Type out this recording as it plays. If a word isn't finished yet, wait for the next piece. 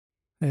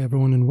Hey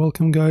everyone and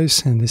welcome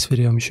guys. In this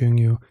video I'm showing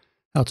you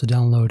how to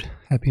download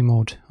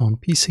HappyMod on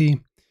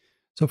PC.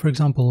 So for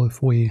example,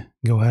 if we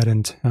go ahead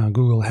and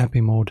Google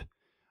HappyMod,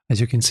 as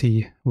you can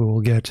see we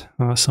will get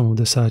some of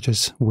the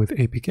searches with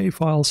APK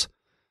files.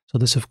 So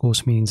this of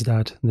course means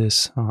that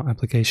this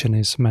application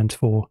is meant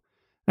for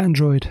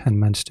Android and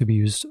meant to be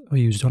used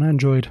on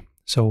Android.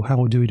 So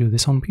how do we do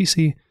this on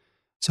PC?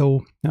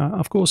 So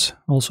of course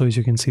also, as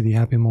you can see, the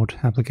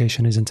HappyMod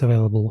application isn't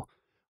available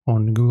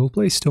on Google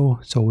Play Store,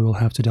 so we will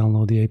have to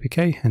download the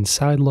APK and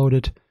sideload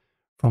it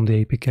from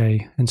the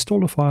APK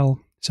installer file.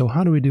 So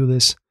how do we do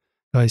this?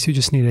 Guys, you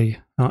just need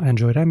a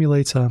Android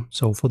emulator.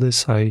 So for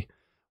this I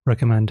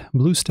recommend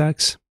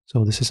BlueStacks.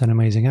 So this is an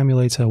amazing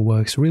emulator,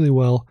 works really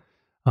well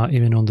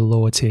even on the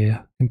lower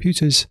tier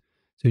computers.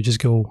 So you just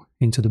go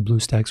into the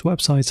BlueStacks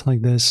website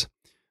like this,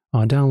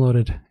 download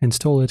it,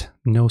 install it,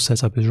 no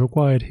setup is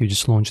required, you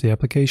just launch the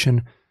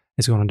application,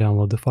 it's going to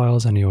download the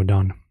files and you're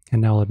done. And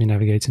now let me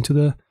navigate into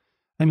the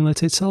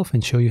emulator itself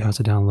and show you how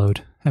to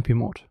download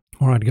HappyMod.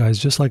 Alright guys,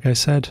 just like I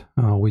said,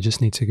 we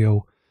just need to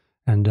go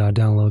and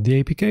download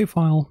the APK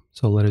file.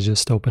 So let us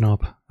just open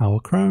up our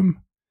Chrome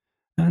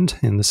and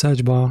in the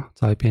search bar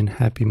type in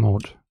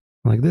HappyMod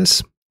like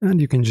this,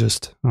 and you can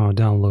just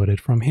download it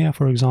from here,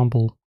 for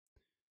example.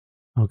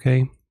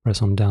 Okay,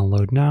 press on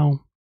download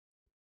now,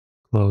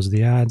 close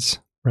the ads,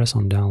 press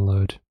on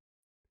download,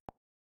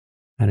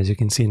 and as you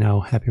can see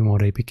now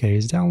HappyMod APK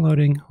is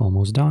downloading,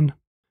 almost done.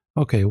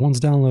 Okay, once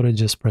downloaded,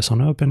 just press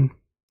on open.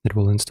 It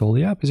will install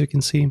the app, as you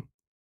can see.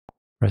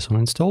 Press on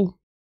install.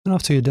 And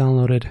after you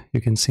download it,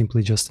 you can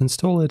simply just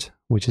install it,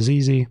 which is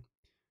easy.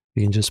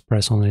 You can just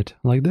press on it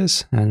like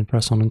this and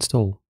press on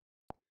install.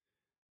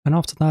 And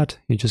after that,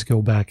 you just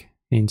go back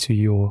into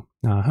your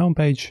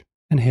homepage,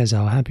 and here's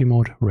our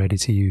HappyMod ready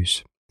to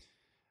use.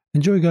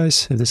 Enjoy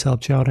guys. If this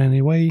helped you out in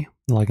any way,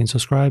 like and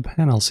subscribe,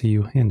 and I'll see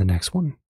you in the next one.